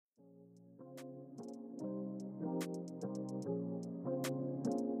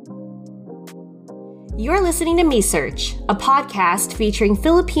You're listening to Me Search, a podcast featuring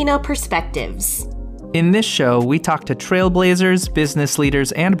Filipino perspectives. In this show, we talk to trailblazers, business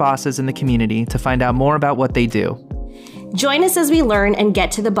leaders, and bosses in the community to find out more about what they do. Join us as we learn and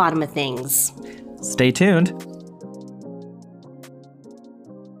get to the bottom of things. Stay tuned.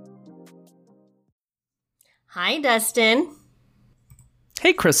 Hi, Dustin.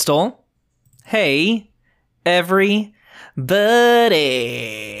 Hey, Crystal. Hey, everybody.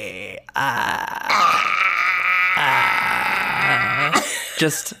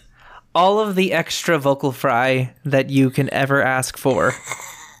 Just all of the extra vocal fry that you can ever ask for.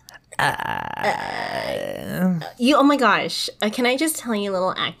 Oh my gosh. Can I just tell you a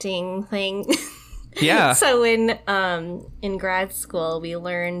little acting thing? Yeah. So in grad school, we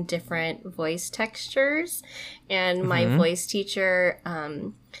learned different voice textures, and my voice teacher,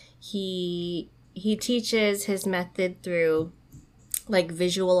 he teaches his method through like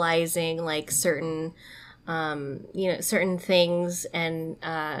visualizing like certain certain things and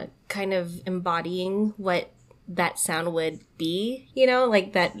kind of embodying what that sound would be,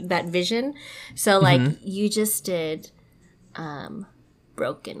 like that vision. So like you just did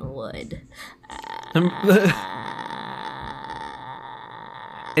broken wood.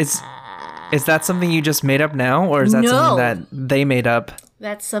 Is that something you just made up now, or is that something that they made up?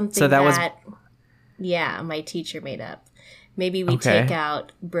 That's something my teacher made up. Maybe we take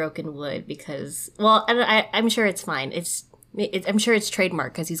out broken wood because, well, I'm sure it's fine. I'm sure it's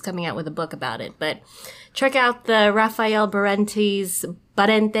trademark because he's coming out with a book about it. But check out the Rafael Lopez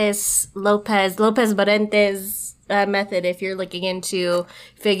Barrentes method if you're looking into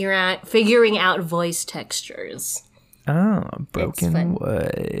figuring out voice textures. Oh, broken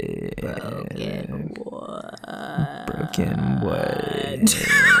wood. Broken wood.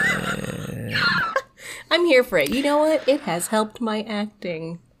 I'm here for it. You know what? It has helped my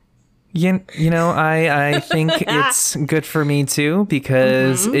acting. I think it's good for me too,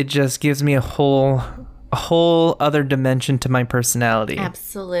 because it just gives me a whole other dimension to my personality.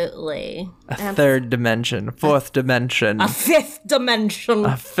 Absolutely. Third dimension, fourth dimension, a fifth dimension.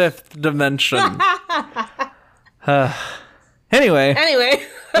 Anyway,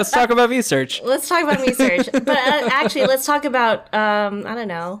 let's talk about Me Search. But actually, let's talk about I don't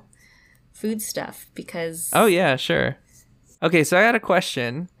know, food stuff, because oh yeah, sure. Okay, so I had a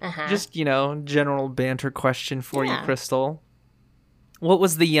question. Just, general banter question for you, Crystal. What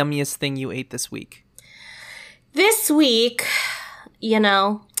was the yummiest thing you ate this week? This week, had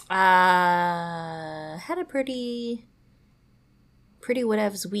a pretty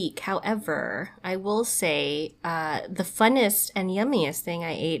whatevs week. However, I will say the funnest and yummiest thing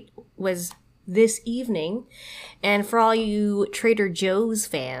I ate was this evening. And for all you Trader Joe's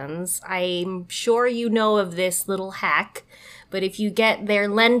fans, I'm sure you know of this little hack. But if you get their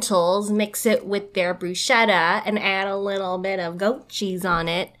lentils, mix it with their bruschetta, and add a little bit of goat cheese on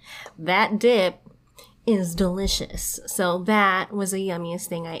it, that dip is delicious. So that was the yummiest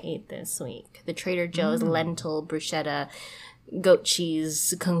thing I ate this week. The Trader Joe's lentil bruschetta goat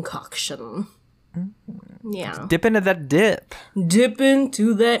cheese concoction. Yeah. Dip into that dip. Dip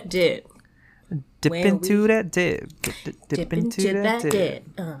into that dip. Dip into that dip. Dip into that dip.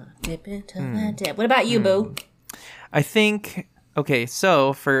 Dip into that dip. What about you, boo? I think, okay,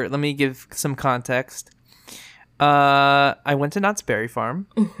 so let me give some context. I went to Knott's Berry Farm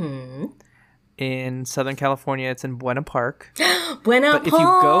in Southern California. It's in Buena Park. Buena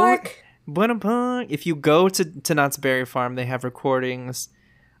Park. If you go to Knott's Berry Farm, they have recordings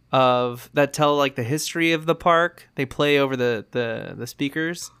that tell like the history of the park. They play over the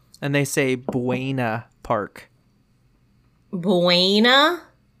speakers, and they say Buena Park. Buena?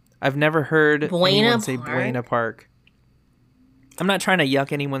 I've never heard anyone say Park? Buena Park. I'm not trying to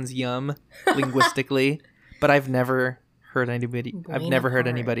yuck anyone's yum linguistically, but I've never heard anybody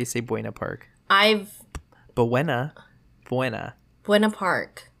say Buena Park. Buena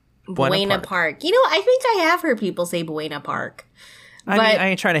Park. Buena Park. I think I have heard people say Buena Park. I mean, I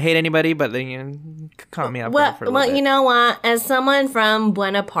ain't trying to hate anybody, but then call me out for a little bit. You know what? As someone from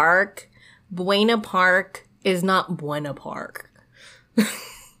Buena Park is not Buena Park.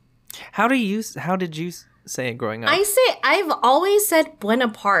 How did you say it growing up? I've always said Buena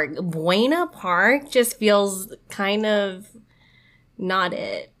Park. Buena Park just feels kind of not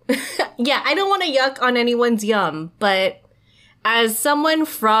it. Yeah, I don't want to yuck on anyone's yum, but as someone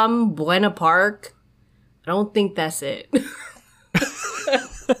from Buena Park, I don't think that's it.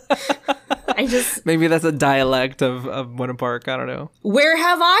 Maybe that's a dialect of Buena Park. I don't know. Where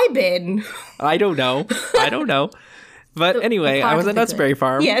have I been? I don't know. But anyway, I was at Knott's Berry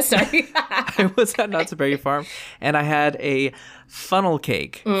Farm. Yeah, sorry. I was at Knott's Berry Farm, and I had a funnel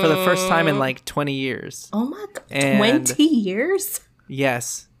cake for the first time in like 20 years. Oh my God. And 20 years?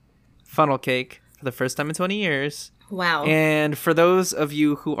 yes, funnel cake for the first time in 20 years. Wow. And for those of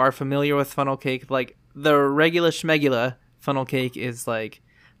you who are familiar with funnel cake, like the regular schmegula funnel cake is like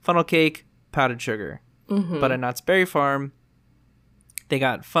funnel cake, powdered sugar. Mm-hmm. But at Knott's Berry Farm, they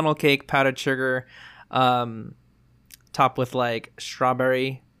got funnel cake, powdered sugar, topped with like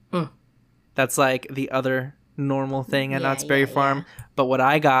strawberry. That's like the other normal thing at Knott's Berry Farm. Yeah. But what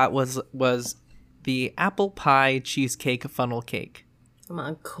I got was the apple pie cheesecake funnel cake. Oh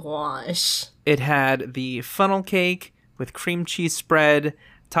my gosh. It had the funnel cake with cream cheese spread.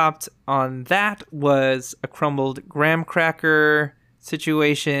 Topped on that was a crumbled graham cracker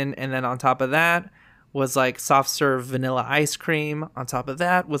situation. And then on top of that was like soft serve vanilla ice cream. On top of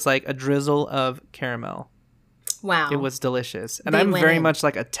that was like a drizzle of caramel. Wow. It was delicious. And I'm very much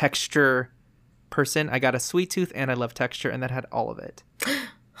like a texture person. I got a sweet tooth and I love texture, and that had all of it.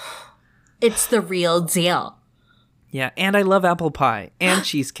 It's the real deal. Yeah, and I love apple pie and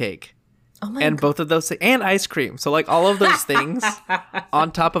cheesecake. Oh my and God. both of those and ice cream. So like all of those things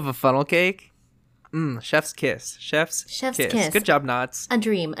on top of a funnel cake. Chef's kiss. Chef's kiss. Good job, Knott's. A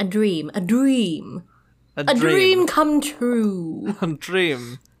dream, a dream, a dream. A dream come true. A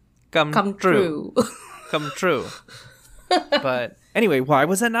dream come true. Come true. But anyway, why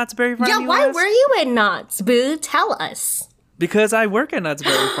was that Knott's Berry Farm? Yeah, why were you at Knott's, Boo? Tell us. Because I work at Knott's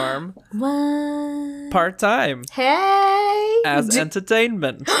Berry Farm. What? Part-time. Hey. As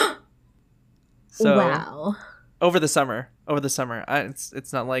entertainment. So, wow. Over the summer.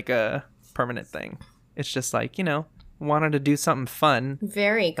 It's not like a permanent thing. It's just like, wanted to do something fun.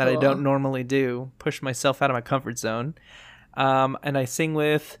 Very cool. That I don't normally do. Push myself out of my comfort zone. And I sing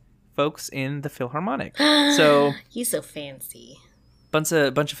with folks in the Philharmonic. So he's so fancy. Bunch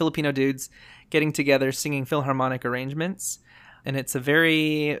of Filipino dudes getting together singing Philharmonic arrangements, and it's a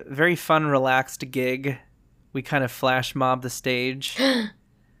very, very fun, relaxed gig. We kind of flash mob the stage.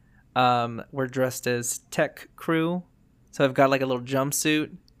 We're dressed as tech crew, so I've got like a little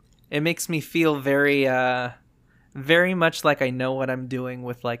jumpsuit. It makes me feel very, very much like I know what I'm doing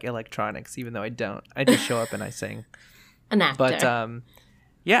with like electronics, even though I don't. I just show up and I sing. An actor. But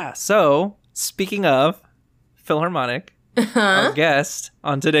yeah, so speaking of Philharmonic, our guest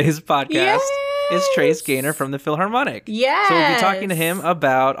on today's podcast is Trace Gaynor from the Philharmonic. Yes. So we'll be talking to him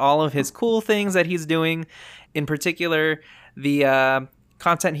about all of his cool things that he's doing, in particular the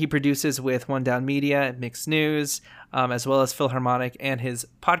content he produces with One Down Media and Mixed News, as well as Philharmonic and his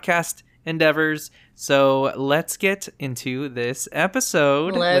podcast endeavors. So let's get into this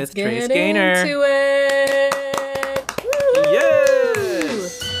episode with Trace Gaynor. Let's get into it.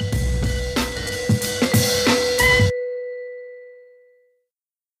 Yes.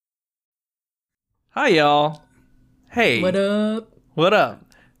 Hi, y'all. Hey. What up? What up?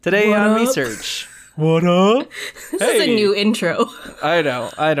 Today What on up? Research. What up? This is a new intro. I know.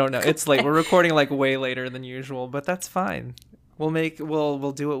 I don't know. It's late. We're recording like way later than usual, but that's fine.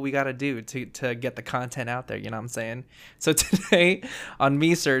 We'll do what we got to do to get the content out there, you know what I'm saying? So today on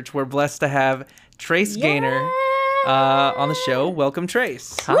Me Search, we're blessed to have Trace Gaynor on the show. Welcome,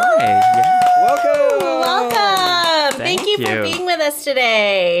 Trace. Hi. Yeah. Welcome. Thank you for being with us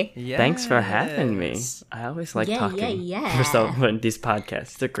today. Yes. Thanks for having me. I always like talking for someone. These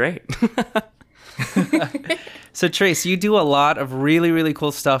podcasts, they're great. So Trace, you do a lot of really, really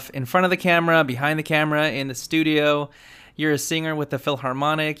cool stuff in front of the camera, behind the camera, in the studio. You're a singer with the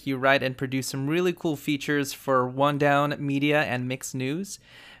Philharmonic. You write and produce some really cool features for One Down Media and Mixed News.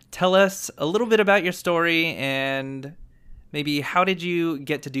 Tell us a little bit about your story and maybe how did you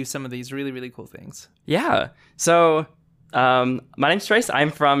get to do some of these really, really cool things? Yeah. So my name's Trace.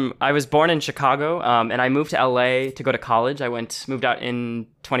 I was born in Chicago, and I moved to LA to go to college. I moved out in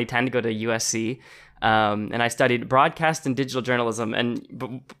 2010 to go to USC. And I studied broadcast and digital journalism.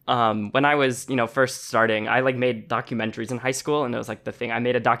 And when I was, first starting, I made documentaries in high school, and it was the thing. I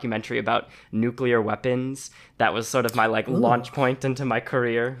made a documentary about nuclear weapons. That was sort of my launch point into my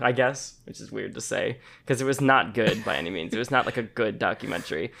career, I guess, which is weird to say because it was not good by any means. It was not a good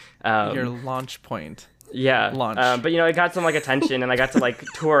documentary. Your launch point. Yeah. Launch. But it got some attention, and I got to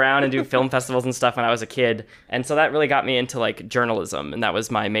tour around and do film festivals and stuff when I was a kid. And so that really got me into journalism, and that was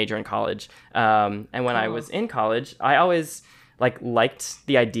my major in college. And when I was in college, I always liked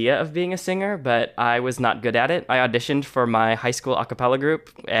the idea of being a singer, but I was not good at it. I auditioned for my high school a cappella group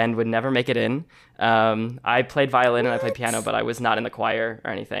and would never make it in. I played violin and I played piano, but I was not in the choir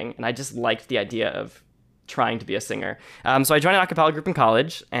or anything. And I just liked the idea of trying to be a singer. So I joined an a cappella group in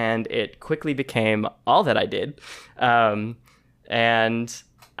college, and it quickly became all that I did. And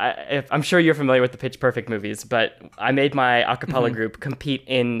I'm sure you're familiar with the Pitch Perfect movies, but I made my a cappella group compete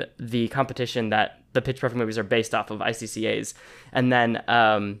in the competition that the Pitch Perfect movies are based off of, ICCAs. And then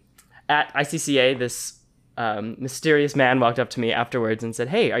at ICCA, this mysterious man walked up to me afterwards and said,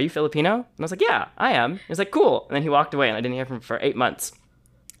 "Hey, are you Filipino?" And I was like, "Yeah, I am." He was like, "Cool." And then he walked away, and I didn't hear from him for 8 months.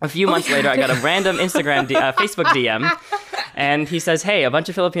 A few months later, I got a random Facebook DM, and he says, "Hey, a bunch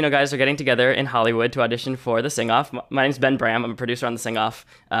of Filipino guys are getting together in Hollywood to audition for the Sing Off. My name's Ben Bram. I'm a producer on the Sing Off.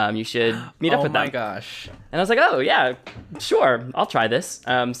 You should meet up with them." Oh my gosh. And I was like, "Oh, yeah, sure. I'll try this."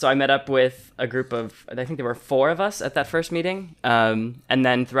 So I met up with a group of, I think there were 4 of us at that first meeting. And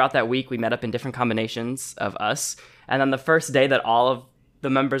then throughout that week, we met up in different combinations of us. And on the first day that all of the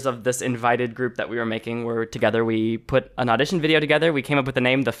members of this invited group that we were making were together, we put an audition video together. We came up with the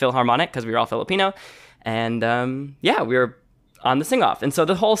name The Philharmonic because we were all Filipino. And we were on the Sing Off. And so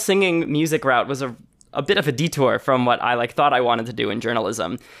the whole singing music route was a bit of a detour from what I thought I wanted to do in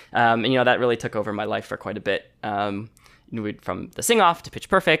journalism. And that really took over my life for quite a bit. From the Sing Off to Pitch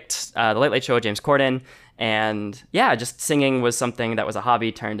Perfect, the Late Late Show with James Corden. And just singing was something that was a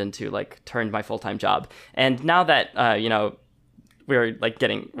hobby turned my full-time job. And now that,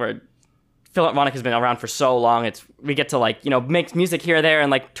 Philharmonic has been around for so long, we get to make music here or there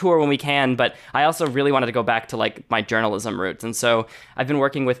and tour when we can, but I also really wanted to go back to my journalism roots. And so I've been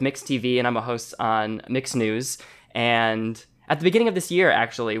working with Mix TV, and I'm a host on Mix News. And at the beginning of this year,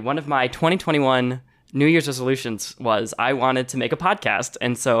 actually, one of my 2021 New Year's resolutions was I wanted to make a podcast.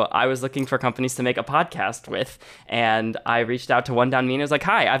 And so I was looking for companies to make a podcast with, and I reached out to One Down Me and was like,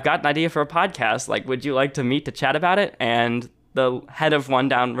 "Hi, I've got an idea for a podcast. Would you like to meet to chat about it?" And the head of One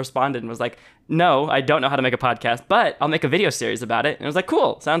Down responded and was like, "No, I don't know how to make a podcast, but I'll make a video series about it." And I was like,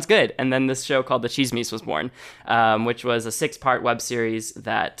 "Cool, sounds good." And then this show called The Chismes was born, which was a 6-part web series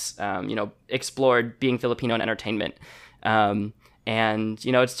that, explored being Filipino in entertainment.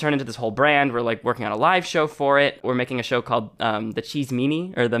 It's turned into this whole brand. We're working on a live show for it. We're making a show called The Cheese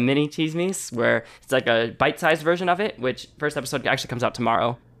Mini, or The Mini Chismes, where it's a bite-sized version of it, which first episode actually comes out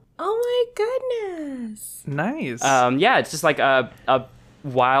tomorrow. Oh my goodness. Nice. It's just a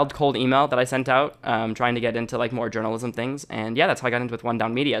wild cold email that I sent out, trying to get into more journalism things. And that's how I got into with One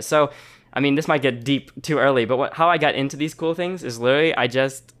Down Media. So, this might get deep too early, but how I got into these cool things is literally I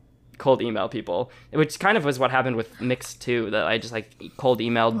just cold email people, which kind of was what happened with Mix too, that I just cold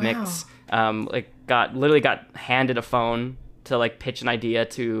emailed Mix, got handed a phone to pitch an idea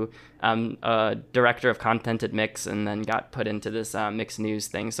to a director of content at Mix, and then got put into this Mix News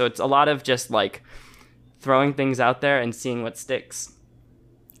thing. So it's a lot of just throwing things out there and seeing what sticks.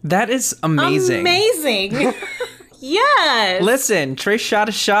 That is amazing. Amazing. Yes. Listen, Trace shot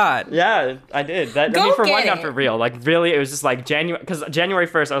a shot. Yeah, I did. For One Down, for real. Really, it was just January, because January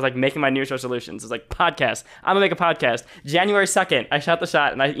 1st, I was making my New Year's resolutions. It was podcast. I'm gonna make a podcast. January 2nd, I shot the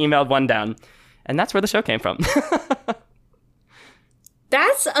shot and I emailed One Down, and that's where the show came from.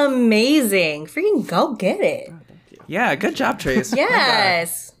 That's amazing. Freaking go get it. Oh, thank you. Yeah, good job, Trace.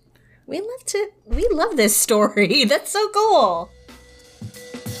 Yes. We love this story. That's so cool.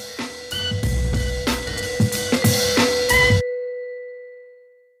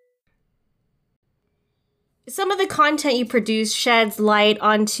 Some of the content you produce sheds light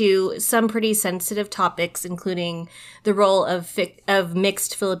onto some pretty sensitive topics, including the role of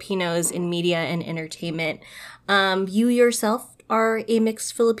mixed Filipinos in media and entertainment. You yourself are a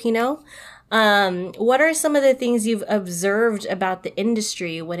mixed Filipino. What are some of the things you've observed about the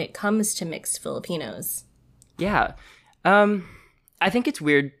industry when it comes to mixed Filipinos? Yeah. I think it's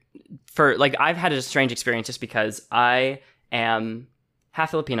weird I've had a strange experience just because I am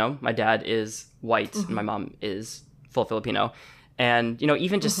half Filipino. My dad is white, and my mom is full Filipino. And,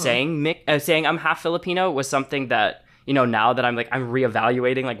 even just saying I'm half Filipino was something that, now that I'm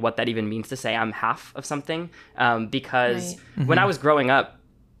reevaluating what that even means to say I'm half of something. Because when I was growing up,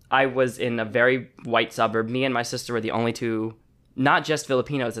 I was in a very white suburb. Me and my sister were the only two, not just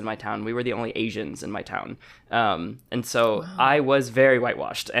Filipinos in my town. We were the only Asians in my town. And so I was very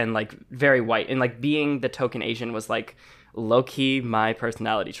whitewashed and very white. And being the token Asian was low-key my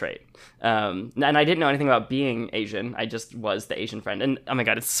personality trait. And I didn't know anything about being Asian. I just was the Asian friend. And oh my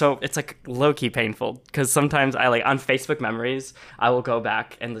god, it's low-key painful, because sometimes I on Facebook memories, I will go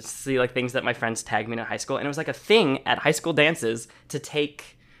back and see things that my friends tagged me in high school, and it was a thing at high school dances to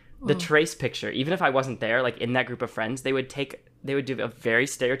take the trace picture, even if I wasn't there, like in that group of friends, they would do a very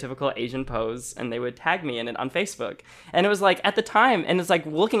stereotypical Asian pose and they would tag me in it on Facebook. And it was like at the time, and it's like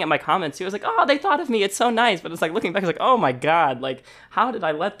looking at my comments, it was like, oh, they thought of me. It's so nice. But it's like looking back, it's like, oh my God, like how did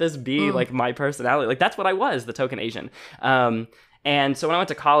I let this be like my personality? Like that's what I was, the token Asian. And so when I went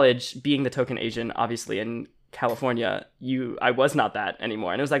to college, being the token Asian, obviously in California, I was not that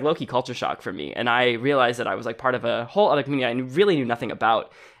anymore. And it was like low-key culture shock for me. And I realized that I was like part of a whole other community I really knew nothing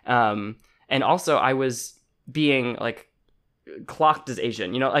about. And also I was being like clocked as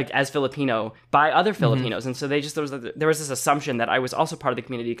Asian, like as Filipino by other Filipinos. And so there was this assumption that I was also part of the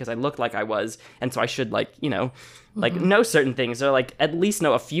community because I looked like I was. And so I should like know certain things or like at least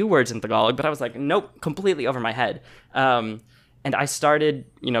know a few words in Tagalog. But I was like, nope, completely over my head. And I started,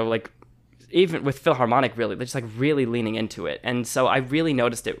 like even with Philharmonic, really, just like really leaning into it. And so I really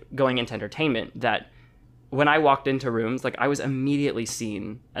noticed it going into entertainment that when I walked into rooms, like I was immediately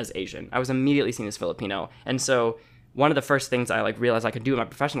seen as Asian. I was immediately seen as Filipino. And so one of the first things I like realized I could do in my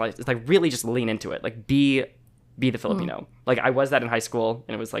professional life is like really just lean into it, like be the Filipino. Like I was that in high school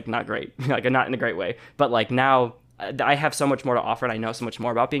and it was like not great, like not in a great way. But like now I have so much more to offer and I know so much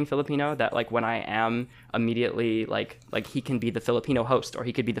more about being Filipino that like when I am immediately like he can be the Filipino host or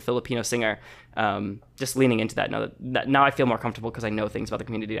he could be the Filipino singer, just leaning into that. Now I feel more comfortable because I know things about the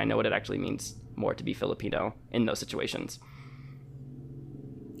community. I know what it actually means more to be Filipino in those situations.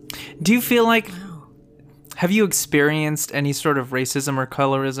 Do you feel like, have you experienced any sort of racism or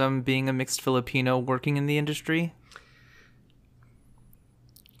colorism being a mixed Filipino working in the industry?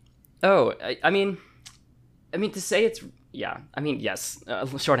 Oh, I mean, to say it's yes.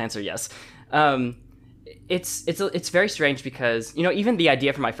 Short answer, yes. It's very strange because even the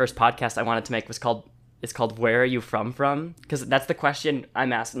idea for my first podcast I wanted to make it's called Where Are You From? Because that's the question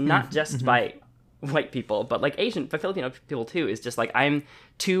I'm asked not just by white people but like Asian, but Filipino people too. Is just like I'm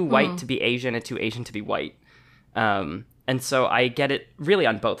too white to be Asian and too Asian to be white, and so I get it really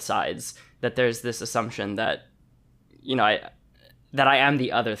on both sides that there's this assumption that I am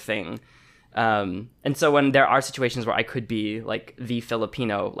the other thing. And so when there are situations where I could be like the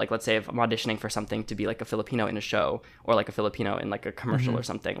Filipino, like let's say if I'm auditioning for something to be like a Filipino in a show or like a Filipino in like a commercial or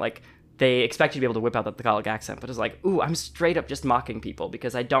something, like they expect you to be able to whip out the Tagalog accent, but it's like, ooh, I'm straight up just mocking people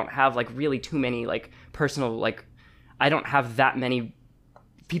because I don't have like really too many like personal, like I don't have that many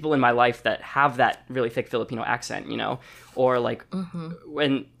people in my life that have that really thick Filipino accent, or like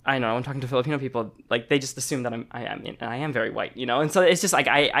when I'm talking to Filipino people, like they just assume that I am very white, and so it's just like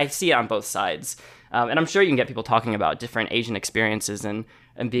I see it on both sides, and I'm sure you can get people talking about different Asian experiences and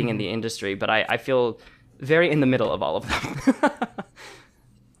being in the industry, but I feel very in the middle of all of them.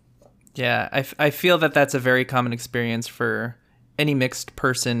 Yeah, I feel that that's a very common experience for any mixed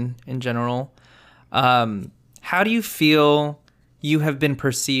person in general. How do you feel you have been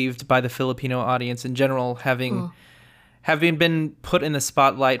perceived by the Filipino audience in general, having been put in the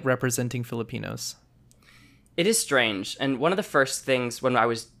spotlight representing Filipinos? It is strange. And one of the first things when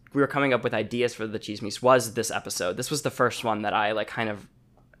we were coming up with ideas for the Chismis was this episode. This was the first one that I like kind of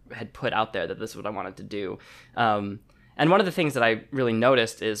had put out there that this is what I wanted to do. And one of the things that I really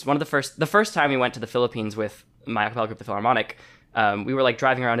noticed is the first time we went to the Philippines with my acapella group, the Philharmonic, we were like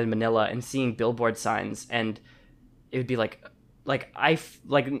driving around in Manila and seeing billboard signs, and it would be like I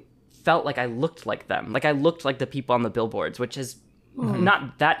felt like I looked like them. Like I looked like the people on the billboards, which is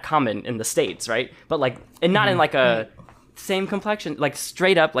not that common in the States, right? But like, and not in like a same complexion, like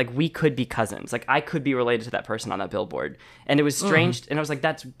straight up, like we could be cousins. Like I could be related to that person on that billboard. And it was strange. And I was like,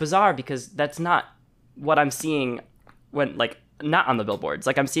 that's bizarre because that's not what I'm seeing when like not on the billboards.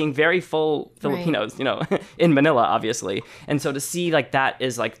 Like I'm seeing very full Filipinos, in Manila, obviously. And so to see like that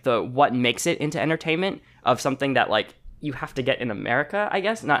is like what makes it into entertainment of something that like you have to get in America, I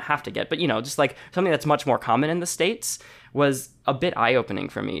guess. Not have to get, but just like something that's much more common in the States was a bit eye-opening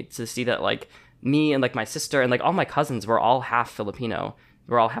for me to see that like me and like my sister and like all my cousins were all half Filipino,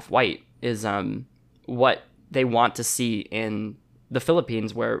 we're all half white, is what they want to see in the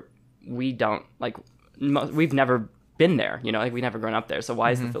Philippines, where we don't like we've never been there, like we never grown up there. So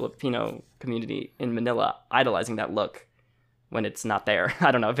why is the Filipino community in Manila idolizing that look when it's not there? I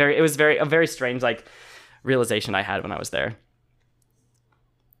don't know. It was a very strange like realization I had when I was there.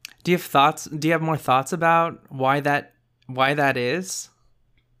 Do you have thoughts? Do you have more thoughts about why that is?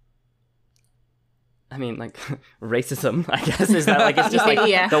 I mean, like racism, I guess, is that like it's just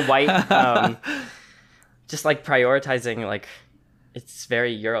like the white, just like prioritizing, like it's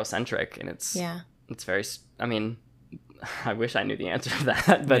very Eurocentric, and it's very. I mean, I wish I knew the answer to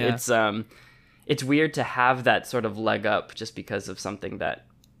that, but it's weird to have that sort of leg up just because of something that.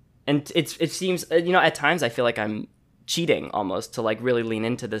 And it seems, at times I feel like I'm cheating almost to like really lean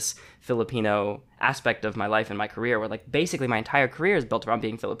into this Filipino aspect of my life and my career, where like basically my entire career is built around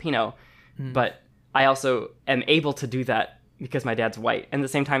being Filipino. But I also am able to do that because my dad's white. And at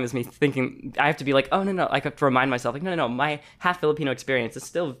the same time as me thinking, I have to be like, oh, no, I have to remind myself, like, no, my half Filipino experience is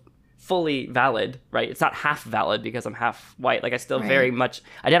still fully valid, right? It's not half valid because I'm half white. Like, I still very much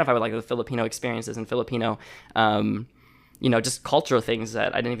identify with, like, the Filipino experiences and Filipino, just cultural things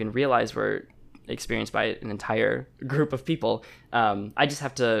that I didn't even realize were experienced by an entire group of people. I just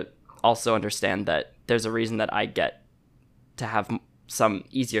have to also understand that there's a reason that I get to have some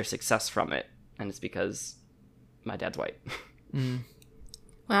easier success from it, and it's because my dad's white.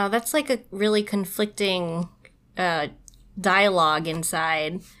 Wow, that's like a really conflicting dialogue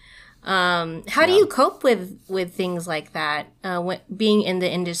inside. How do you cope with things like that, being in the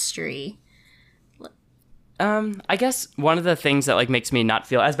industry? I guess one of the things that like makes me not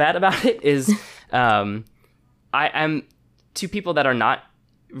feel as bad about it is I am, to people that are not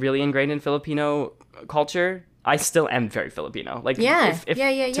really ingrained in Filipino culture, I still am very Filipino. Like,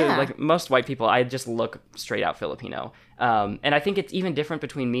 to like most white people, I just look straight out Filipino. And I think it's even different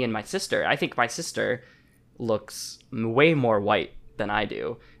between me and my sister. I think my sister looks way more white than I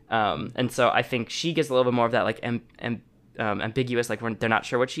do. And so I think she gets a little bit more of that, like, ambiguous, like, when they're not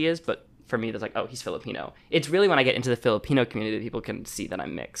sure what she is, but for me, that's like, oh, he's Filipino. It's really when I get into the Filipino community that people can see that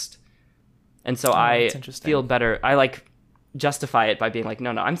I'm mixed. And so I feel better. I, like, justify it by being like, no,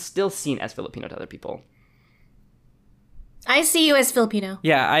 I'm still seen as Filipino to other people. I see you as Filipino.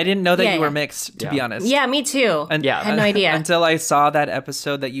 Yeah, I didn't know that you were mixed, to be honest. Yeah, me too. And I had no idea. Until I saw that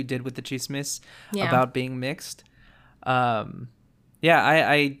episode that you did with the Chismis about being mixed. I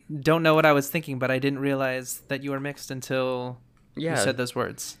don't know what I was thinking, but I didn't realize that you were mixed until you said those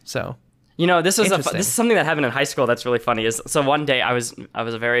words. So, this is something that happened in high school that's really funny. So one day I was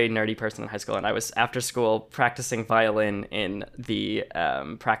a very nerdy person in high school, and I was after school practicing violin in the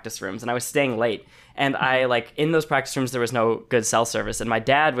practice rooms, and I was staying late. And I, like, in those practice rooms, there was no good cell service, and my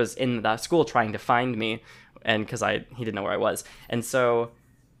dad was in the school trying to find me, and because he didn't know where I was. And so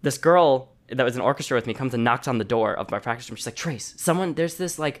this girl that was in orchestra with me comes and knocks on the door of my practice room. She's like, Trace, there's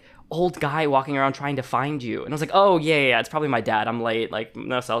this, like, old guy walking around trying to find you. And I was like, oh, yeah, it's probably my dad. I'm late. Like,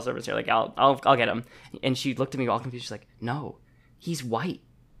 no cell service here. Like, I'll get him. And she looked at me all confused. She's like, no, he's white.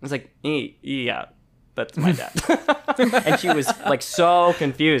 I was like, yeah, that's my dad. And she was, like, so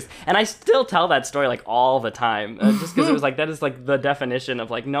confused. And I still tell that story, like, all the time. Just because it was like, that is, like, the definition of,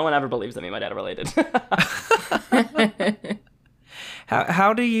 like, no one ever believes that me and my dad are related.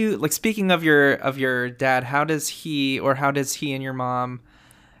 How do you, like, speaking of your dad, how do he and your mom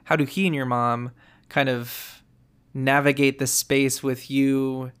kind of navigate the space with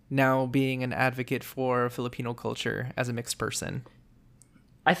you now being an advocate for Filipino culture as a mixed person?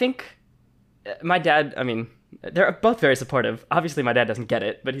 I think my dad, I mean, they're both very supportive. Obviously, my dad doesn't get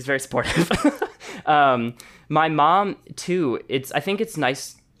it, but he's very supportive. My mom, too, I think it's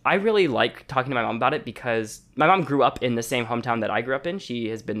nice. I really like talking to my mom about it because my mom grew up in the same hometown that I grew up in. She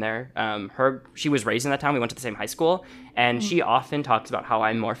has been there. She was raised in that town. We went to the same high school. And she often talks about how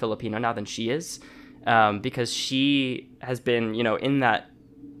I'm more Filipino now than she is, because she has been, in that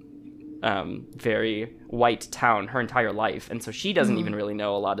very white town her entire life. And so she doesn't even really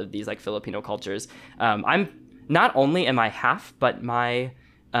know a lot of these, like, Filipino cultures. I'm not only am I half, but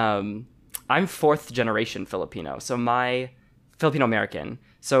I'm fourth generation Filipino. So my Filipino American.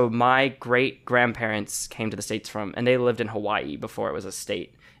 So my great grandparents came to the States and they lived in Hawaii before it was a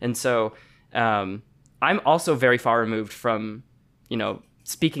state. And so I'm also very far removed from,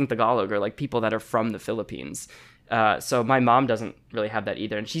 speaking Tagalog or, like, people that are from the Philippines. So my mom doesn't really have that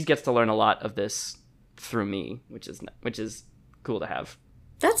either. And she gets to learn a lot of this through me, which is cool to have.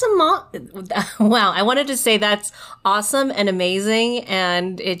 That's wow. I wanted to say that's awesome and amazing,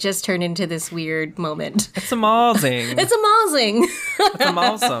 and it just turned into this weird moment. It's amazing. It's amazing. It's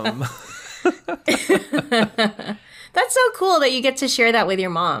awesome. That's so cool that you get to share that with your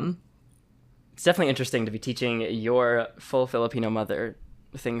mom. It's definitely interesting to be teaching your full Filipino mother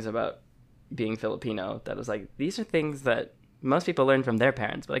things about being Filipino. That was like, these are things that most people learn from their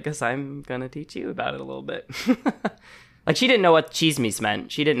parents, but I guess I'm going to teach you about it a little bit. Like, she didn't know what chismis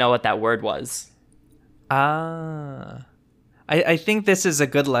meant. She didn't know what that word was. I think this is a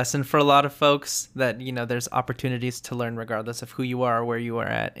good lesson for a lot of folks that, there's opportunities to learn regardless of who you are or where you are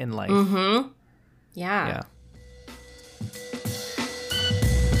at in life. Mm-hmm. Yeah.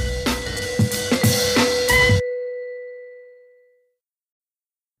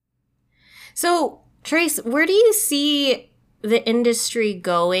 So, Trace, where do you see the industry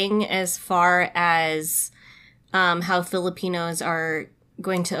going as far as how Filipinos are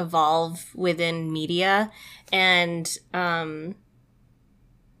going to evolve within media, and how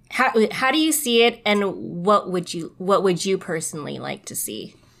do you see it, and what would you personally like to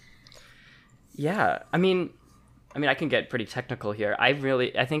see? Yeah, I mean, I can get pretty technical here. I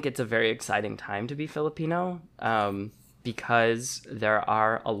think it's a very exciting time to be Filipino, because there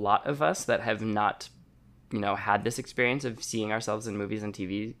are a lot of us that have not, had this experience of seeing ourselves in movies and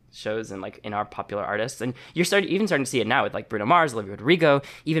TV shows and like in our popular artists. And you're starting to see it now with like Bruno Mars, Olivia Rodrigo,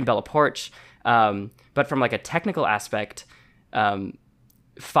 even Bella Poarch. But from like a technical aspect,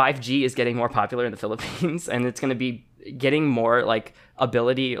 5G is getting more popular in the Philippines, and it's going to be getting more like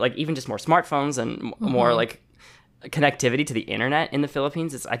ability, like even just more smartphones and more like connectivity to the internet in the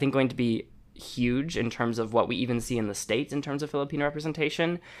Philippines. It's, I think, going to be huge in terms of what we even see in the States in terms of Filipino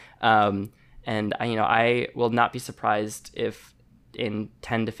representation. And I will not be surprised if in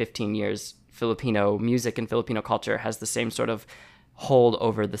 10 to 15 years, Filipino music and Filipino culture has the same sort of hold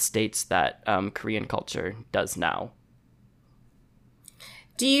over the States that Korean culture does now.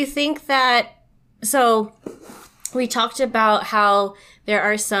 Do you think that, so we talked about how there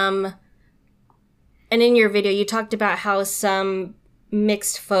are some, and in your video, you talked about how some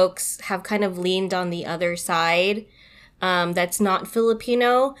mixed folks have kind of leaned on the other side, that's not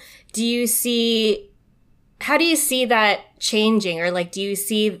Filipino. How do you see that changing? Or like, do you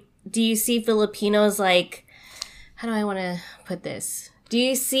see Filipinos like, how do I want to put this? Do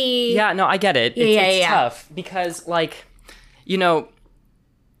you see? Yeah, no, I get it. It's tough because like,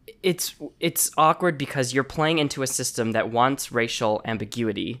 it's awkward because you're playing into a system that wants racial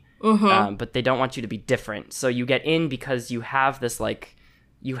ambiguity, but they don't want you to be different. So you get in because you have this like,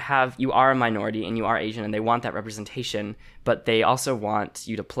 you are a minority and you are Asian, and they want that representation, but they also want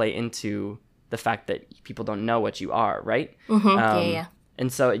you to play into the fact that people don't know what you are, right?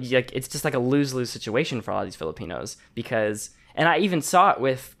 And so it's just like a lose-lose situation for a lot of these Filipinos because, and I even saw it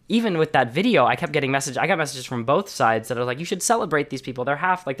with that video, I got messages from both sides that are like, you should celebrate these people.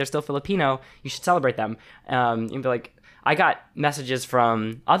 They're they're still Filipino. You should celebrate them. You'd be like, I got messages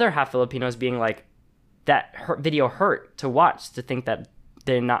from other half Filipinos being like, that video hurt to watch, to think that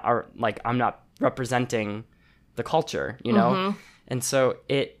I'm not representing the culture, And so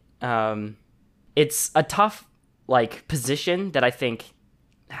it's a tough like position that I think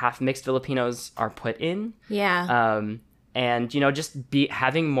half mixed Filipinos are put in. Yeah. And just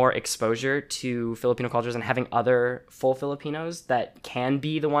having more exposure to Filipino cultures and having other full Filipinos that can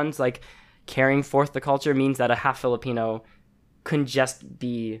be the ones like carrying forth the culture means that a half Filipino can just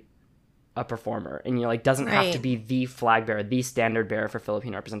be a performer and doesn't have to be the flag bearer, the standard bearer for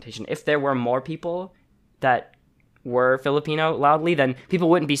Filipino representation. If there were more people that were Filipino loudly, then people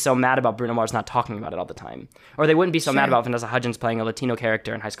wouldn't be so mad about Bruno Mars not talking about it all the time. Or they wouldn't be so mad about Vanessa Hudgens playing a Latino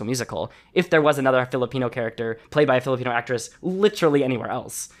character in High School Musical if there was another Filipino character played by a Filipino actress literally anywhere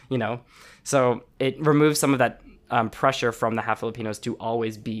else, So it removes some of that pressure from the half Filipinos to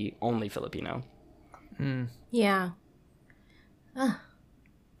always be only Filipino. Yeah.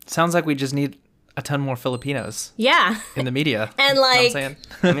 Sounds like we just need a ton more Filipinos. Yeah. In the media. And like,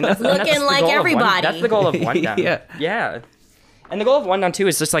 that's looking like everybody. That's the goal of One Down. Yeah. Yeah. And the goal of One Down too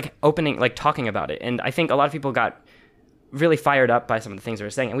is just like opening, like talking about it. And I think a lot of people got really fired up by some of the things we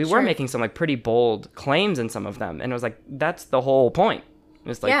were saying. And we were making some like pretty bold claims in some of them. And it was like, that's the whole point.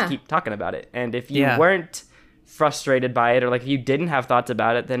 It's like, keep talking about it. And if you weren't frustrated by it, or like if you didn't have thoughts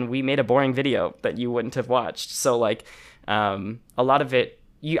about it, then we made a boring video that you wouldn't have watched. So like, a lot of it,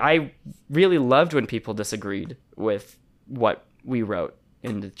 I really loved when people disagreed with what we wrote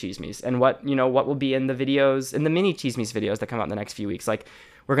in the Chismes and what will be in the videos, in the mini Chismes videos that come out in the next few weeks. Like,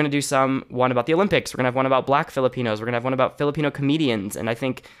 we're going to do one about the Olympics. We're going to have one about Black Filipinos. We're going to have one about Filipino comedians. And I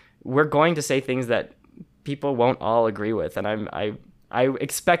think we're going to say things that people won't all agree with. And I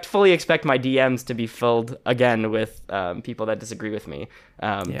fully expect my DMs to be filled again with people that disagree with me.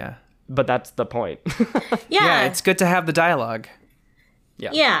 But that's the point. Yeah, it's good to have the dialogue.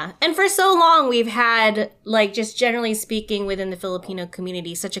 Yeah. And for so long, we've had, like, just generally speaking within the Filipino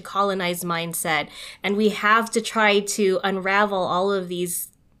community, such a colonized mindset. And we have to try to unravel all of these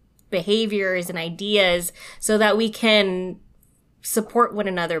behaviors and ideas so that we can support one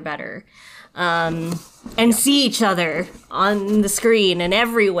another better. And see each other on the screen and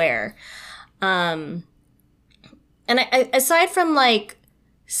everywhere. And aside from, like,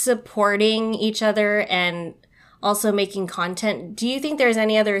 supporting each other and also making content, do you think there's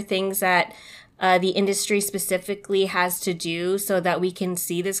any other things that the industry specifically has to do so that we can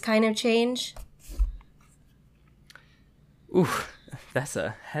see this kind of change? Ooh, that's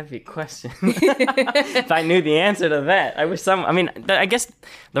a heavy question. If I knew the answer to that, I guess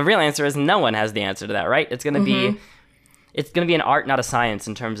the real answer is no one has the answer to that, right? It's going to be, it's going to be an art, not a science,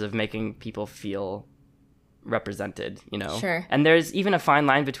 in terms of making people feel represented, you know? Sure. And there's even a fine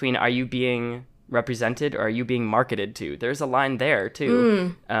line between, are you being represented or are you being marketed to? There's a line there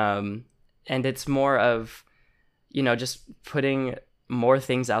too. And it's more of, you know, just putting more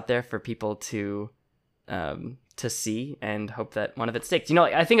things out there for people to see and hope that one of it sticks. You know,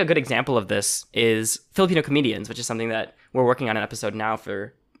 I think a good example of this is Filipino comedians, which is something that we're working on an episode now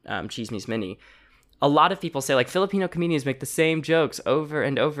for Chismes Mini. A lot of people say, like, Filipino comedians make the same jokes over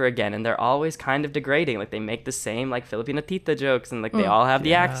and over again, and they're always kind of degrading. Like, they make the same, like, Filipino tita jokes, and, like, they all have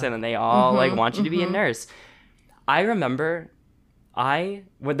the accent, and they all, like, want you to be a nurse. I remember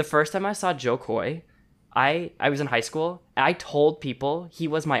when the first time I saw Joe Coy, I was in high school, I told people he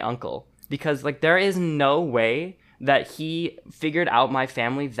was my uncle. Because, like, there is no way that he figured out my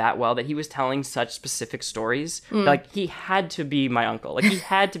family that well, that he was telling such specific stories. Like, he had to be my uncle. Like, he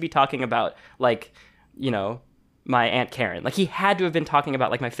had to be talking about, like, you know, my Aunt Karen. Like, he had to have been talking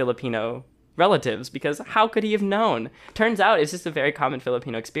about, like, my Filipino relatives, because how could he have known? Turns out it's just a very common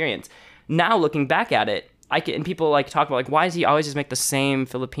Filipino experience. Now, looking back at it, and people like talk about, like, why does he always just make the same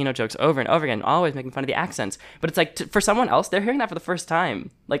Filipino jokes over and over again, always making fun of the accents? But it's like, for someone else, they're hearing that for the first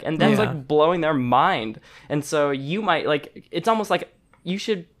time, like, and that's like blowing their mind. And so you might, like, it's almost like you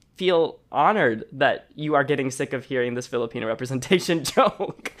should feel honored that you are getting sick of hearing this Filipino representation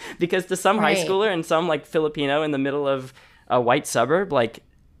joke, because to some high schooler and some, like, Filipino in the middle of a white suburb, like,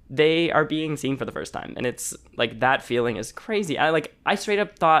 they are being seen for the first time, and it's like, that feeling is crazy. I straight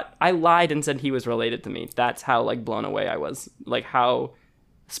up thought, I lied and said he was related to me. That's how, like, blown away I was, like, how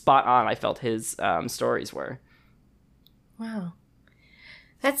spot on I felt his stories were. Wow,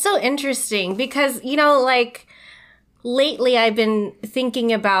 that's so interesting, because, you know, like, lately I've been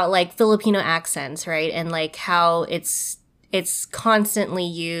thinking about, like, Filipino accents, right, and, like, how it's constantly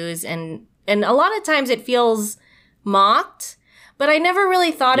used, and a lot of times it feels mocked. But I never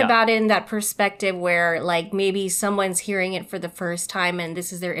really thought about it in that perspective where, like, maybe someone's hearing it for the first time and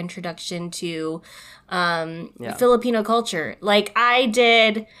this is their introduction to Filipino culture. Like, I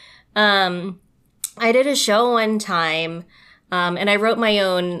did a show one time, and I wrote my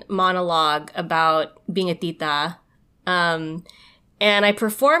own monologue about being a tita. And I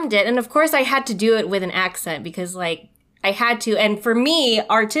performed it. And of course I had to do it with an accent because, like, I had to. And for me,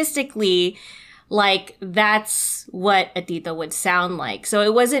 artistically, like, that's what a tita would sound like. So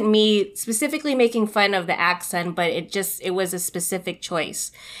it wasn't me specifically making fun of the accent, but it was a specific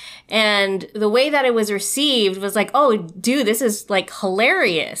choice. And the way that it was received was like, oh, dude, this is, like,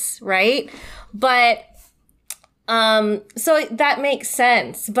 hilarious, right? But, so that makes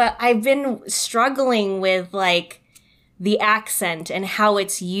sense. But I've been struggling with, like, the accent and how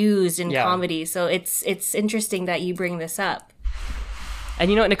it's used in comedy. So it's interesting that you bring this up. And,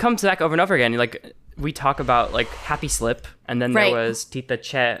 you know, and it comes back over and over again. Like, we talk about, like, Happy Slip, and then there was Tita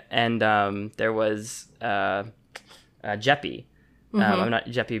Che, and there was Jeppy. I'm not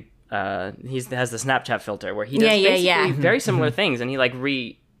Jeppy. He has the Snapchat filter where he does basically very similar things, and he, like,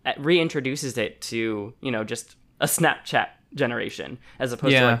 reintroduces it to, you know, just a Snapchat generation as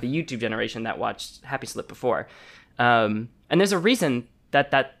opposed to, like, the YouTube generation that watched Happy Slip before. And there's a reason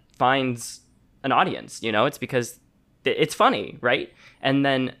that finds an audience. You know, it's because it's funny, right? And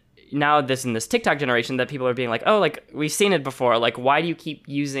then now in this TikTok generation that people are being like, oh, like, we've seen it before. Like, why do you keep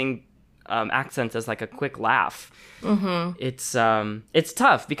using accents as, like, a quick laugh? Mm-hmm. It's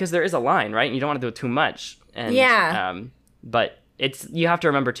tough because there is a line, right? And you don't want to do it too much. And, but you have to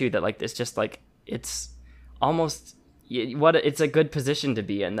remember too that, like, it's just, like, it's almost it's a good position to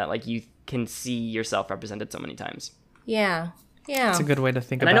be in, that, like, you can see yourself represented so many times. Yeah. Yeah. It's a good way to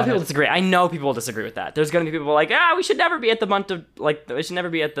think about it. And I know people disagree. I know people will disagree with that. There's going to be people like, we should never be at we should never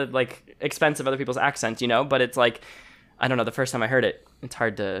be at the, like, expense of other people's accents, you know? But it's like, I don't know, the first time I heard it, it's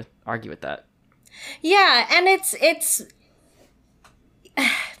hard to argue with that. Yeah, and it's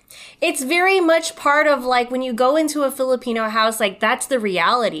very much part of, like, when you go into a Filipino house, like, that's the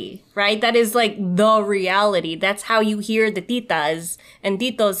reality, right? That is, like, the reality. That's how you hear the titas and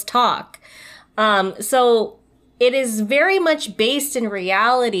titos talk. So it is very much based in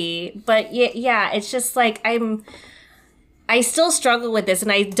reality, but yeah, it's just like I still struggle with this,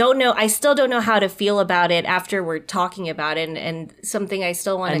 and I still don't know how to feel about it after we're talking about it, and something I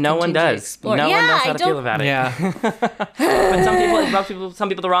still want to continue one does. to explore. No one knows how to feel about it. Yeah. But some people, it rubs some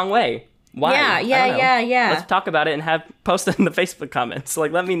people the wrong way. Why? Yeah. Let's talk about it and post it in the Facebook comments.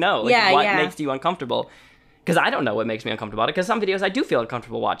 Like, let me know. Like, what makes you uncomfortable? Because I don't know what makes me uncomfortable about it. Because some videos I do feel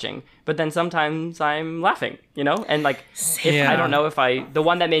uncomfortable watching, but then sometimes I'm laughing, you know? And, like, I don't know the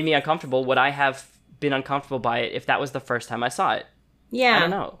one that made me uncomfortable, would I have been uncomfortable by it if that was the first time I saw it? Yeah. I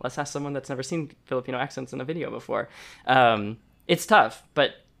don't know. Let's ask someone that's never seen Filipino accents in a video before. It's tough,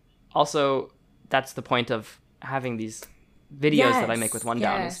 but also that's the point of having these videos that I make with One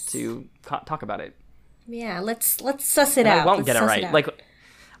Down is to talk about it. Yeah, let's suss it out. I won't get it right. Like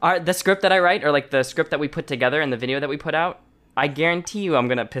the script that I write, or like the script that we put together and the video that we put out, I guarantee you I'm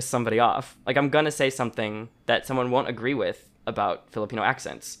gonna piss somebody off. Like I'm gonna say something that someone won't agree with about Filipino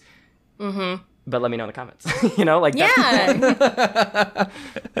accents. Mm-hmm. But let me know in the comments. You know, like yeah.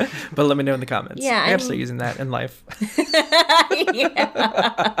 But let me know in the comments. Yeah, I'm still using that in life.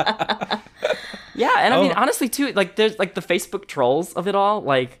 Yeah, and I mean, honestly, too, like, there's, like, the Facebook trolls of it all,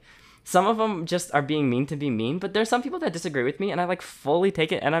 like, some of them just are being mean to be mean, but there's some people that disagree with me, and I, like, fully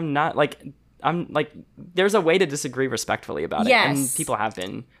take it, and I'm like, there's a way to disagree respectfully about it, and people have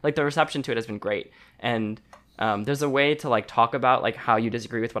been. Like, the reception to it has been great, and there's a way to, like, talk about, like, how you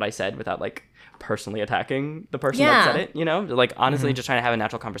disagree with what I said without, like, personally attacking the person that said it, you know? Like, honestly, just trying to have a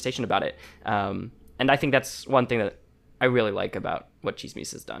natural conversation about it. And I think that's one thing that I really like about what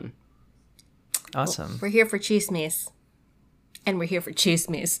Chismis has done. Awesome. We're here for Chismis. And we're here for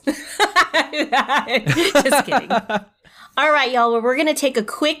Chismis. Just kidding. All right, y'all. Well, we're going to take a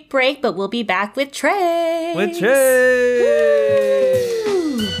quick break, but we'll be back with Trey. With Trey!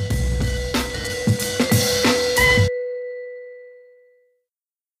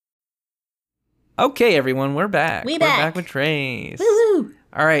 Okay, everyone, we're back. We're back with Trace. Woo-hoo.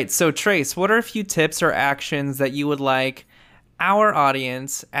 All right, so Trace, what are a few tips or actions that you would like our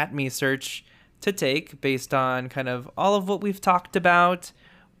audience at MeSearch to take based on kind of all of what we've talked about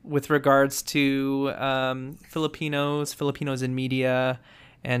with regards to Filipinos in media,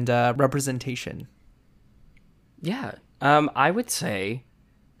 and representation? Yeah, I would say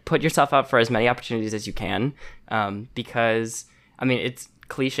put yourself out for as many opportunities as you can, because, I mean, it's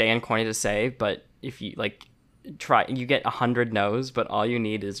cliche and corny to say, but if you, like, try, you get 100 no's, but all you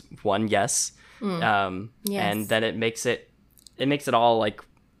need is one yes. Yes. And then it makes it all, like,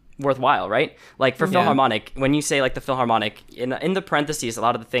 worthwhile, right? Like for Philharmonic, when you say like the Philharmonic, in the parentheses, a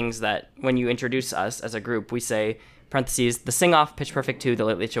lot of the things that when you introduce us as a group, we say parentheses, the sing-off, Pitch Perfect 2, The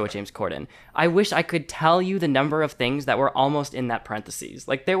Late Late Show with James Corden. I wish I could tell you the number of things that were almost in that parentheses.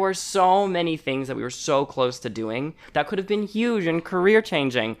 Like there were so many things that we were so close to doing that could have been huge and career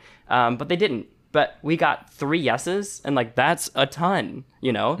changing, but they didn't. But we got 3 yeses, and like that's a ton,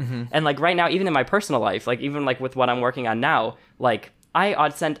 you know? And like right now, even in my personal life, like even like with what I'm working on now, like I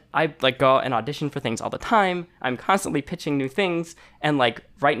like go and audition for things all the time. I'm constantly pitching new things. And like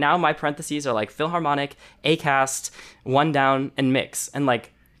right now, my parentheses are like Philharmonic, Acast, One Down, and Mix. And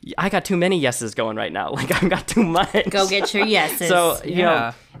like I got too many yeses going right now. Like I've got too much. Go get your yeses. So, you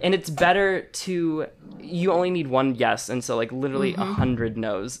know, and it's better you only need one yes. And so like literally 100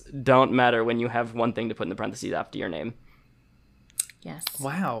 no's don't matter when you have one thing to put in the parentheses after your name. Yes.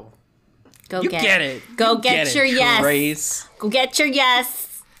 Wow. Go get it. Go get your yes. Trace. Go get your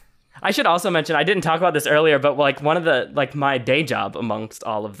yes. I should also mention, I didn't talk about this earlier, but like one of the, like my day job amongst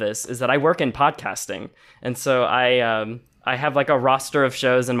all of this is that I work in podcasting. And so I have like a roster of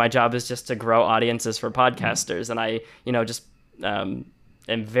shows, and my job is just to grow audiences for podcasters. And I, you know, just am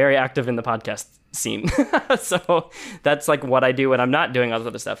very active in the podcast scene. So that's like what I do when I'm not doing all this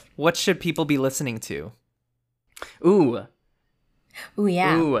other stuff. What should people be listening to? Ooh,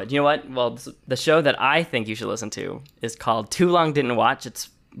 yeah. Ooh, you know what? Well, the show that I think you should listen to is called Too Long Didn't Watch. It's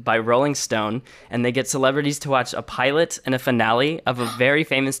by Rolling Stone, and they get celebrities to watch a pilot and a finale of a very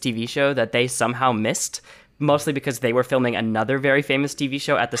famous TV show that they somehow missed, mostly because they were filming another very famous TV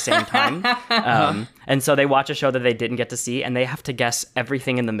show at the same time. And so they watch a show that they didn't get to see, and they have to guess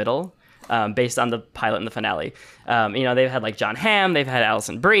everything in the middle. Based on the pilot and the finale. You know, they've had like John Hamm, they've had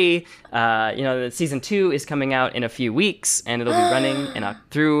Alison Brie. You know, season 2 is coming out in a few weeks, and it'll be running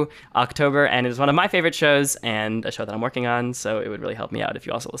through October, and it's one of my favorite shows and a show that I'm working on, so it would really help me out if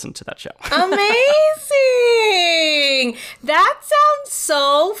you also listen to that show. Amazing! That sounds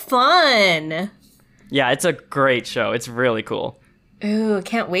so fun. Yeah, it's a great show. It's really cool. Ooh,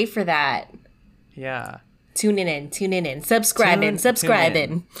 can't wait for that. Yeah. Tune in.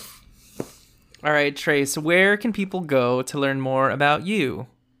 Subscribing. All right, Trace, where can people go to learn more about you?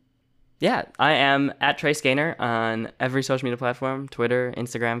 Yeah, I am at Trace Gaynor on every social media platform, Twitter,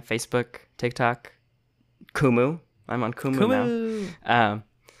 Instagram, Facebook, TikTok, Kumu. I'm on Kumu now.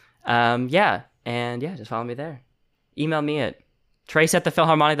 Yeah, and yeah, just follow me there. Email me at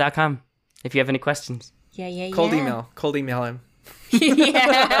trace@thefilharmonic.com if you have any questions. Yeah. Cold email him.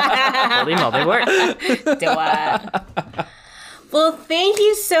 Yeah. Cold email, they work. Do it. Well, thank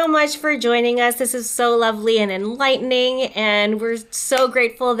you so much for joining us. This is so lovely and enlightening, and we're so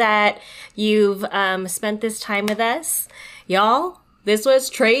grateful that you've spent this time with us. Y'all, This was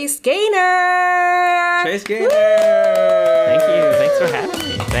Trace Gaynor. Trace Gaynor. Thank you. Thanks for having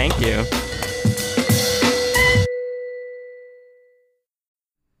me. Thank you.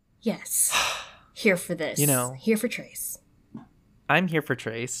 Yes. Here for this. You know. Here for Trace. I'm here for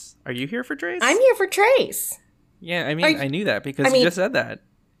Trace. Are you here for Trace? I'm here for Trace. Yeah, I mean, I knew that because you just said that.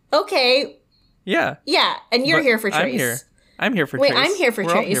 Okay. Yeah. Yeah, and you're But here for Trace. I'm here for Wait, Trace. I'm here for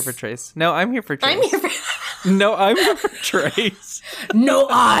We're all Trace. here for Trace. No, I'm here for Trace. I'm here for... No, I'm here for Trace. No,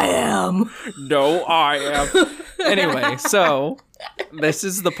 I am. No, I am. Anyway, so this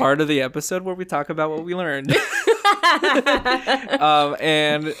is the part of the episode where we talk about what we learned.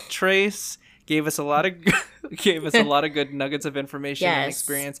 And Trace gave us a lot of good nuggets of information and Yes.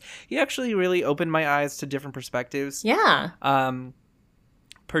 experience. He actually really opened my eyes to different perspectives. Yeah.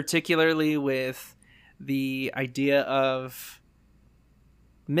 Particularly with the idea of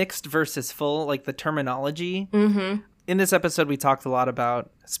mixed versus full, like the terminology. Mm-hmm. In this episode, we talked a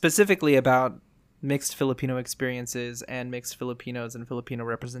lot specifically about mixed Filipino experiences and mixed Filipinos and Filipino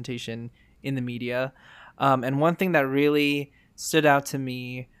representation in the media. And one thing that really stood out to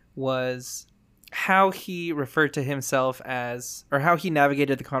me was how he referred to himself as, or how he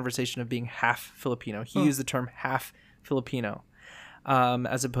navigated the conversation of being half Filipino. He used the term half Filipino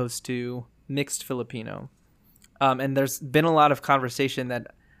as opposed to mixed Filipino. And there's been a lot of conversation that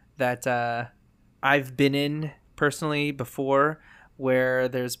I've been in personally before, where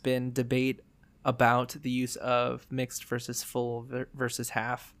there's been debate about the use of mixed versus full versus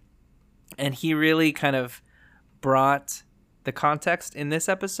half. And he really kind of brought the context in this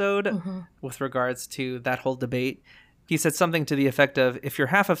episode with regards to that whole debate. He said something to the effect of, if you're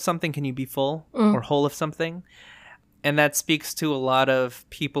half of something, can you be full or whole of something? And that speaks to a lot of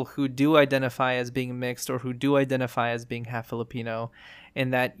people who do identify as being mixed or who do identify as being half Filipino,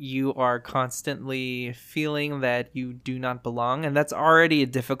 in that you are constantly feeling that you do not belong. And that's already a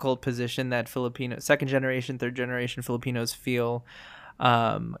difficult position that second generation, third generation Filipinos feel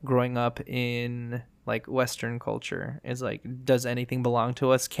growing up in like Western culture, is like, does anything belong to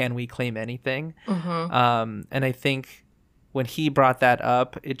us? Can we claim anything? And I think when he brought that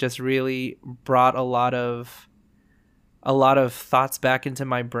up, it just really brought a lot of thoughts back into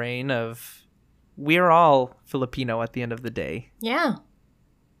my brain of, we're all Filipino at the end of the day. Yeah.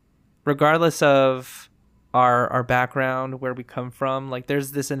 Regardless of our background, where we come from, like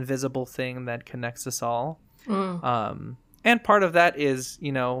there's this invisible thing that connects us all. And part of that is,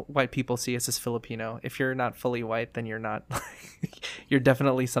 white people see us as Filipino. If you're not fully white, then you're not, you're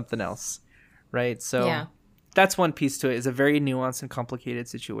definitely something else. Right. So that's one piece to it. It's a very nuanced and complicated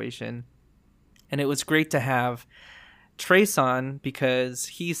situation. And it was great to have Trace on, because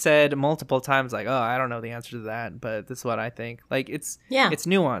he said multiple times, like, oh, I don't know the answer to that, but this is what I think. Like, it's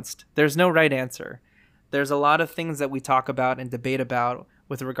nuanced. There's no right answer. There's a lot of things that we talk about and debate about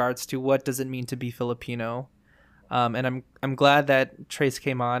with regards to what does it mean to be Filipino. And I'm glad that Trace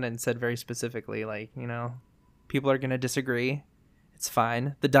came on and said very specifically, like, people are going to disagree. It's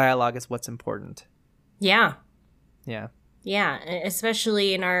fine. The dialogue is what's important. Yeah. Yeah. Yeah.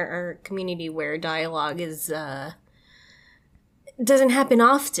 Especially in our community where dialogue is, doesn't happen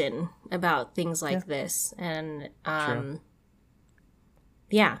often about things like this. And,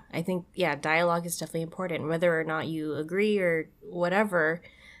 yeah, I think, dialogue is definitely important. Whether or not you agree or whatever,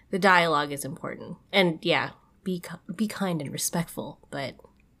 the dialogue is important. And be kind and respectful, but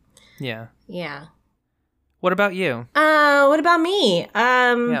yeah. What about you? What about me?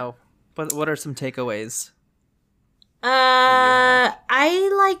 What are some takeaways?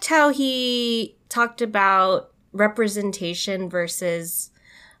 I liked how he talked about representation versus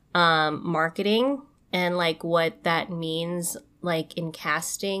marketing, and like what that means, like in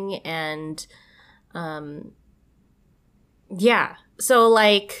casting, and so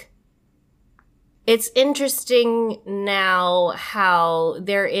like it's interesting now how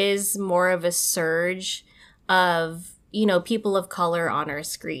there is more of a surge of people of color on our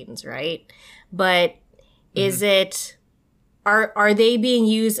screens, right? But is it are they being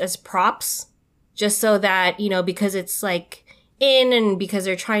used as props just so that, because it's like in, and because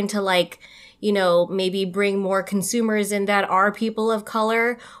they're trying to like, maybe bring more consumers in that are people of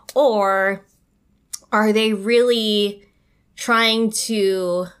color? Or are they really trying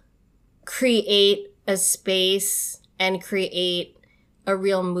to create a space and create a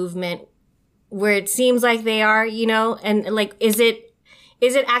real movement where it seems like they are, and like, is it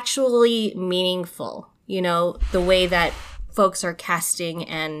actually meaningful, the way that folks are casting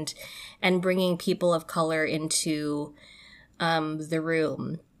and bringing people of color into the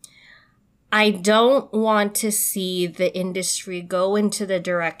room? I don't want to see the industry go into the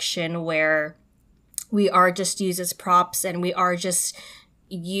direction where we are just used as props and we are just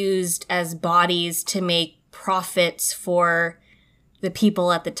used as bodies to make profits for the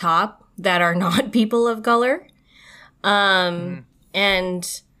people at the top that are not people of color. And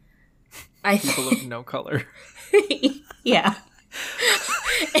I People of no color. yeah.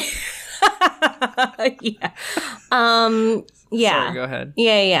 Yeah. Yeah. Sorry, go ahead.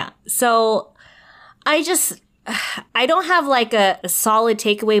 Yeah. So I don't have like a solid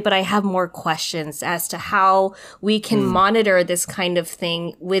takeaway, but I have more questions as to how we can monitor this kind of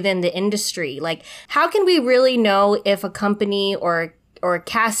thing within the industry. Like, how can we really know if a company or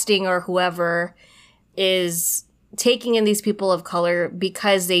casting or whoever is taking in these people of color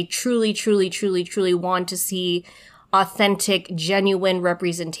because they truly, truly, truly, truly want to see authentic, genuine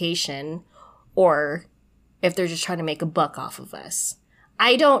representation, or if they're just trying to make a buck off of us?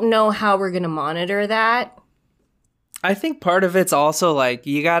 I don't know how we're going to monitor that. I think part of it's also like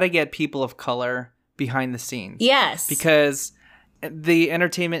you got to get people of color behind the scenes. Yes. Because the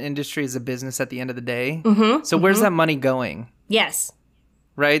entertainment industry is a business at the end of the day. Mm-hmm, so where's that money going? Yes.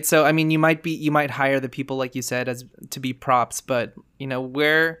 Right? So I mean you might hire the people like you said as to be props, but you know,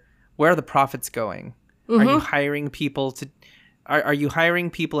 where are the profits going? Mm-hmm. Are you hiring people to are you hiring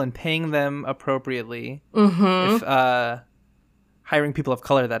people and paying them appropriately? Mm-hmm. If hiring people of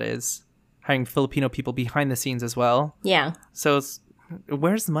color, that is. Hiring Filipino people behind the scenes as well. Yeah. So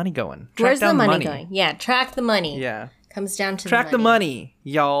where's the money going? Where's the money going? Yeah, track the money. Yeah. Comes down to track the money,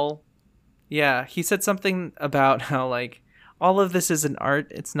 y'all. Yeah, he said something about how like all of this is an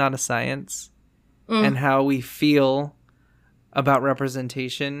art, it's not a science. And how we feel about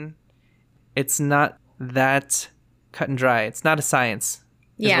representation, it's not that cut and dry. It's not a science,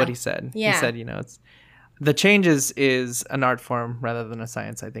 is what he said. Yeah. He said, you know, it's the changes is an art form rather than a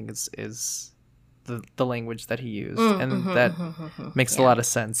science, I think is the language that he used. And that makes a lot of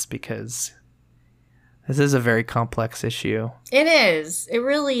sense because this is a very complex issue. It is. It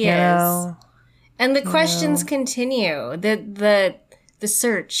really is. Know, and the questions continue. The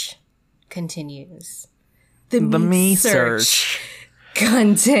search continues. The me search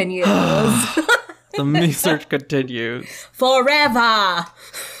continues. The me search continues. Forever.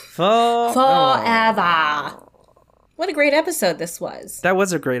 Forever. What a great episode this was. That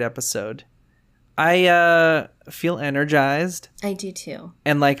was a great episode. I feel energized. I do too.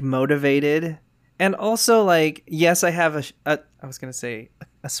 And like motivated. And also like, yes, I have I was going to say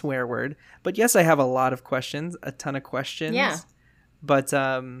a swear word, but yes, I have a lot of questions, a ton of questions. Yeah. But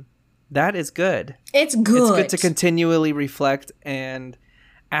that is good. It's good. It's good to continually reflect and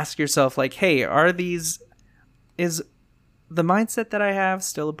ask yourself like, hey, is the mindset that I have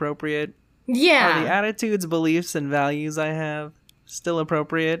still appropriate? Yeah. Are the attitudes, beliefs, and values I have still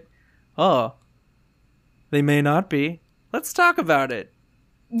appropriate? Oh, they may not be. Let's talk about it.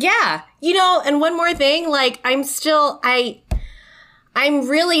 Yeah. You know, and one more thing, like I'm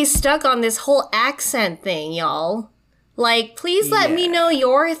really stuck on this whole accent thing, y'all. Like, please let me know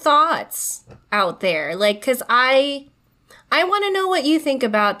your thoughts out there. Like, 'cause I want to know what you think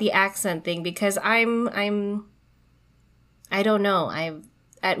about the accent thing because I don't know.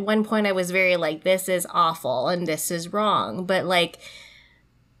 At one point I was very like, this is awful and this is wrong. But like,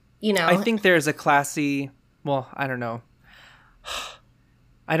 you know. I think there's a classy, well, I don't know.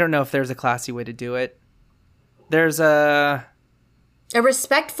 I don't know if there's a classy way to do it. There's a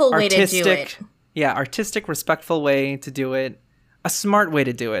respectful way to do it. Yeah, artistic, respectful way to do it. A smart way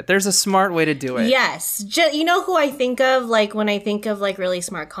to do it. There's a smart way to do it. Yes. You know who I think of? Like, when I think of, like, really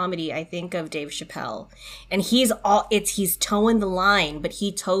smart comedy, I think of Dave Chappelle. And he's towing the line, but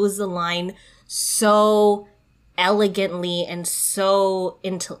he toes the line so elegantly and so,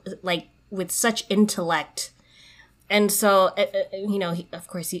 with such intellect. And so, you know,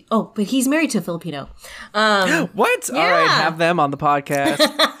 but he's married to a Filipino. What? Yeah. All right, have them on the podcast.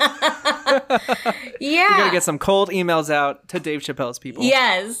 Yeah. We gotta get some cold emails out to Dave Chappelle's people.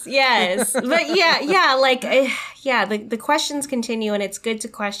 Yes. But the questions continue, and it's good to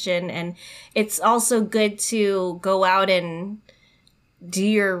question, and it's also good to go out and do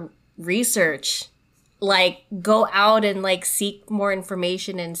your research. Like, go out and like seek more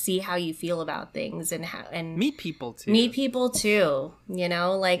information and see how you feel about things and meet people too. You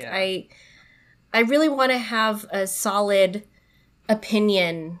know, like I really want to have a solid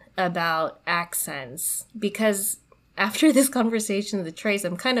opinion about accents because after this conversation with Trace,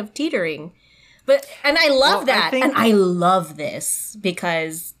 I'm kind of teetering. And I love that. And I love this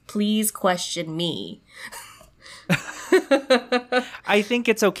because please question me. I think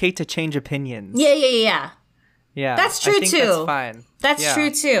it's okay to change opinions. Yeah. Yeah. That's true too. That's fine. That's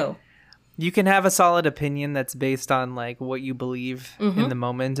true too. You can have a solid opinion that's based on like what you believe in the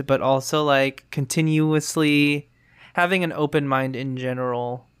moment, but also like continuously having an open mind in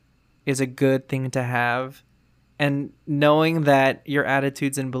general is a good thing to have. And knowing that your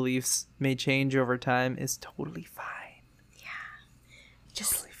attitudes and beliefs may change over time is totally fine.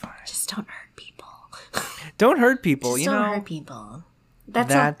 Just don't hurt people. Don't hurt people, Just you don't know. hurt people.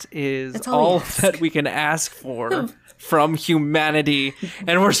 That's all we ask. that we can ask for from humanity,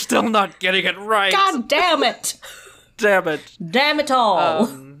 and we're still not getting it right. God damn it! Damn it. Damn it all!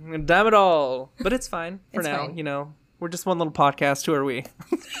 Damn it all. But it's fine for It's now, fine. you know. We're just one little podcast. Who are we?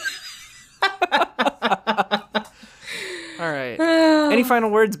 All right. Any final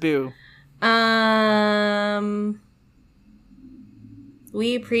words, Boo?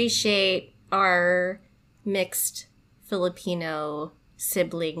 We appreciate our mixed Filipino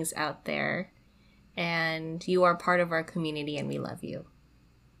siblings out there, and you are part of our community, and we love you.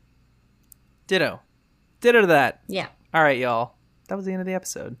 Ditto to that. Yeah. All right, y'all. That was the end of the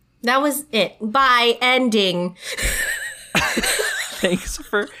episode. That was it. Bye. Ending. Thanks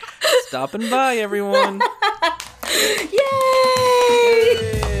for stopping by, everyone.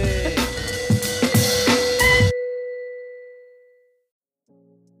 Yay!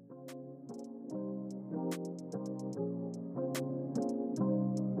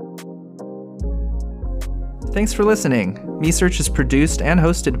 Thanks for listening. MeSearch is produced and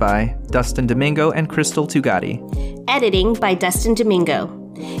hosted by Dustin Domingo and Crystal Tugati. Editing by Dustin Domingo.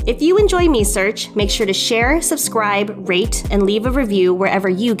 If you enjoy MeSearch, make sure to share, subscribe, rate, and leave a review wherever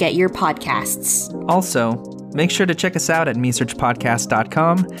you get your podcasts. Also, make sure to check us out at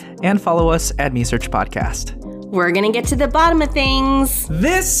MeSearchPodcast.com and follow us at MeSearchPodcast. We're gonna get to the bottom of things.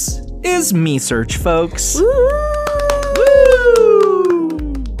 This is MeSearch, folks. Woo!